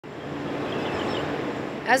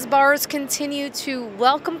as bars continue to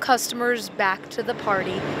welcome customers back to the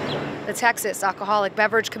party. The Texas Alcoholic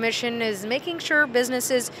Beverage Commission is making sure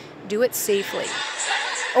businesses do it safely.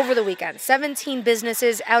 Over the weekend, 17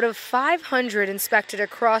 businesses out of 500 inspected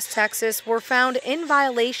across Texas were found in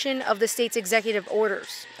violation of the state's executive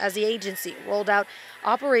orders as the agency rolled out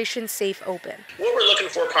Operation Safe Open. What we're looking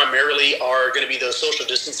for primarily are going to be those social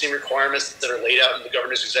distancing requirements that are laid out in the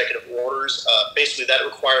governor's executive orders. Basically, that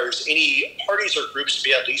requires any parties or groups to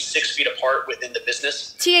be at least 6 feet apart within the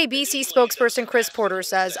business. TABC spokesperson Chris Porter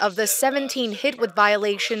says of the 17 hit with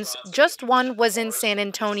violations, just one was in San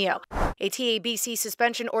Antonio. A TABC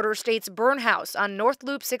suspension order states Burnhouse on North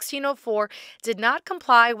Loop 1604 did not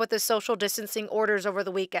comply with the social distancing orders over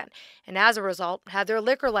the weekend, and as a result, had their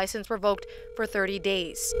liquor license revoked for 30 days.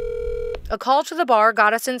 A call to the bar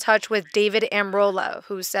got us in touch with David Amrola,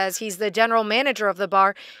 who says he's the general manager of the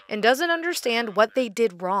bar and doesn't understand what they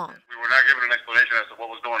did wrong. We were not given an explanation as to what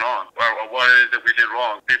was going on, or what it is that we did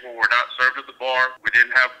wrong. People were not served at the bar. We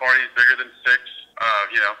didn't have parties bigger than 6.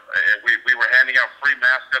 We were handing out free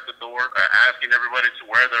masks at the door, asking everybody to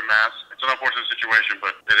wear their masks. It's an unfortunate situation,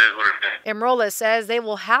 but it is what it is. Amrola says they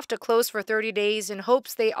will have to close for 30 days in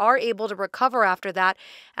hopes they are able to recover after that.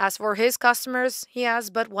 As for his customers, he has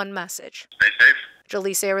but one message. Stay safe.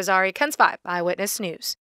 Jaleesa Arizari, KENS 5 Eyewitness News.